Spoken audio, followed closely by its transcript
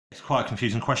quite a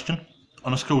confusing question.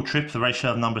 On a school trip, the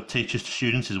ratio of number of teachers to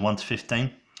students is 1 to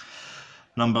 15.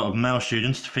 Number of male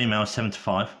students to female is 7 to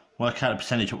 5. Work out the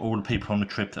percentage of all the people on the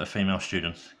trip that are female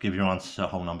students. Give your answers to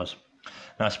whole numbers.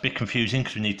 Now it's a bit confusing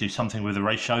because we need to do something with the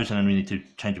ratios and then we need to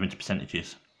change them into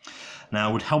percentages. Now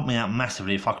it would help me out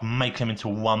massively if I can make them into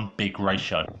one big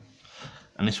ratio.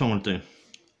 And this is what I'm going to do.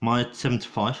 My 7 to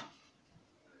 5.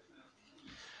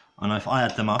 I know if I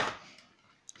add them up,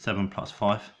 7 plus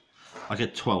 5, I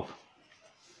get 12.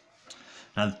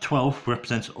 Now the 12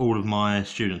 represents all of my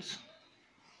students.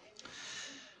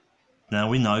 Now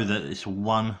we know that it's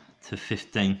 1 to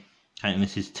 15, okay, and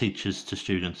this is teachers to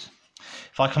students.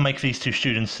 If I can make these two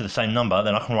students to the same number,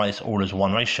 then I can write this all as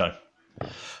one ratio.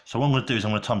 So what I'm going to do is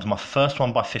I'm going to times my first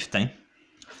one by 15,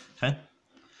 okay?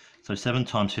 So 7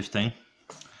 times 15,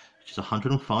 which is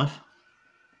 105,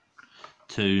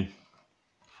 to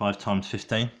 5 times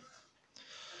 15,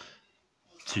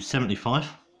 to 75,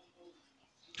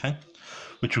 okay?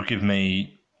 Which will give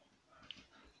me,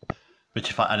 which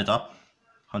if I add it up,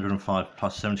 105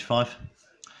 plus 75,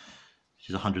 which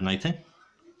is 180,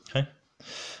 okay?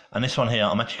 And this one here,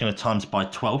 I'm actually going to times by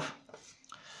 12.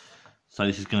 So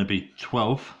this is going to be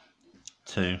 12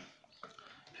 to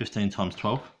 15 times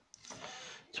 12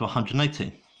 to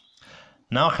 180.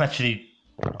 Now I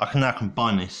can now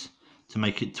combine this to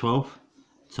make it 12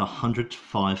 to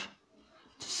 105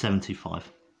 to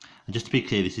 75. And just to be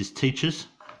clear, this is teachers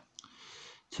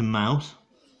to males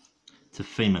to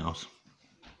females.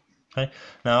 Okay,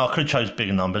 now I could have chose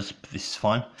bigger numbers, but this is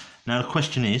fine. Now the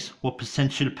question is, what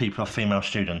percentage of the people are female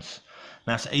students?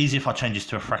 Now it's easy if I change this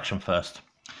to a fraction first.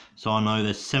 So I know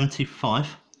there's 75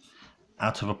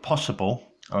 out of a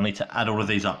possible, I need to add all of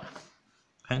these up,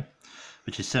 okay,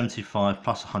 which is 75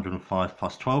 plus 105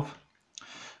 plus 12,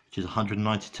 which is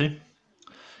 192.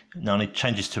 Now I need to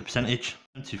change this to a percentage.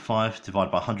 75 divided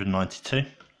by 192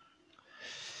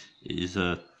 is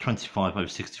 25 over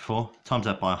 64, times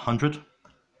that by 100. And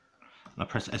I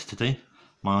press S to D,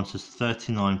 my answer is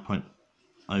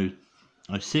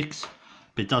 39.006,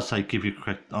 but it does say give you the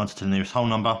correct answer to the nearest whole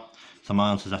number, so my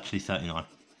answer is actually 39.